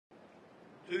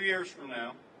2 years from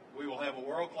now, we will have a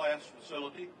world-class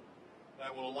facility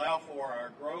that will allow for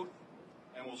our growth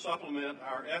and will supplement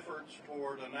our efforts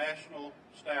toward a national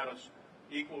status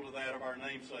equal to that of our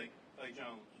namesake, Fay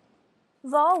Jones.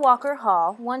 Vol Walker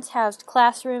Hall once housed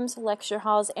classrooms, lecture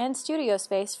halls, and studio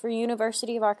space for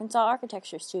University of Arkansas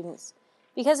architecture students.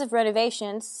 Because of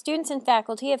renovations, students and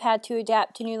faculty have had to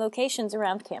adapt to new locations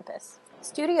around campus.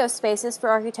 Studio spaces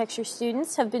for architecture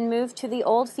students have been moved to the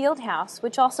old field house,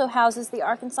 which also houses the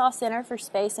Arkansas Center for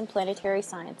Space and Planetary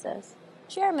Sciences.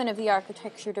 Chairman of the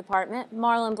Architecture Department,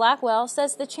 Marlon Blackwell,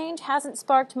 says the change hasn't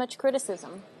sparked much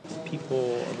criticism.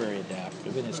 People are very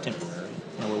adaptive, and it's temporary.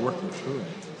 We're working through it.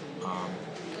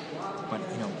 But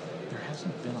there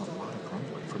hasn't been a lot of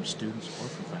grumbling from students or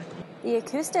from faculty. The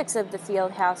acoustics of the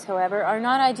field house, however, are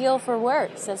not ideal for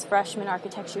work, says freshman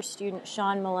architecture student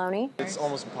Sean Maloney. It's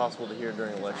almost impossible to hear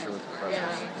during a lecture with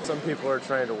professors. Some people are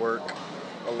trying to work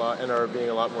a lot and are being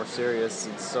a lot more serious,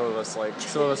 and some of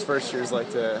us first years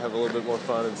like to have a little bit more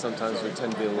fun, and sometimes we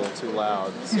tend to be a little too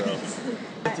loud. So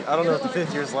I don't know if the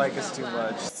fifth years like us too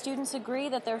much. Students agree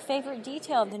that their favorite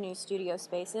detail of the new studio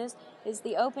spaces is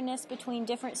the openness between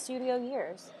different studio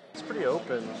years. It's pretty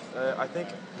open. I think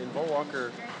in Vol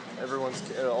Walker,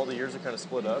 all the years are kind of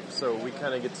split up, so we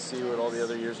kind of get to see what all the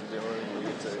other years are doing, and we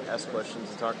get to ask questions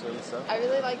and talk to them and stuff. I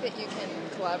really like that you can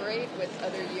collaborate with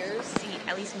other years. See,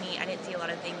 at least me, I didn't see a lot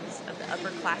of things of the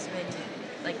upperclassmen,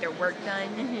 like their work done.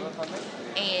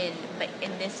 But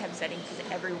in this type of setting,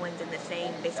 because everyone's in the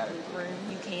same basically room,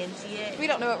 you can see it. We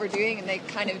don't know what we're doing, and they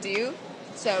kind of do,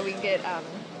 so we can get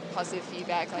positive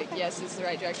feedback like, yes, this is the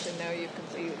right direction, no, you've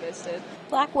completely missed it.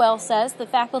 Blackwell says the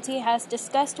faculty has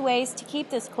discussed ways to keep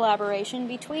this collaboration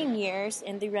between years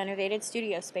in the renovated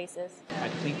studio spaces. I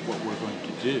think what we're going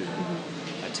to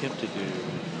attempt to do,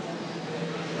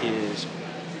 is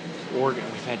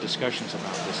we've had discussions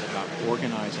about this, about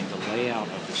organizing the layout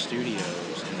of the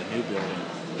studios in the new building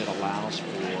that allows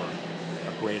for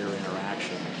a greater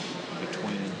interaction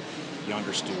between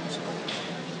younger students and older.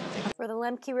 For the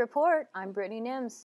Lemke Report, I'm Brittany Nims.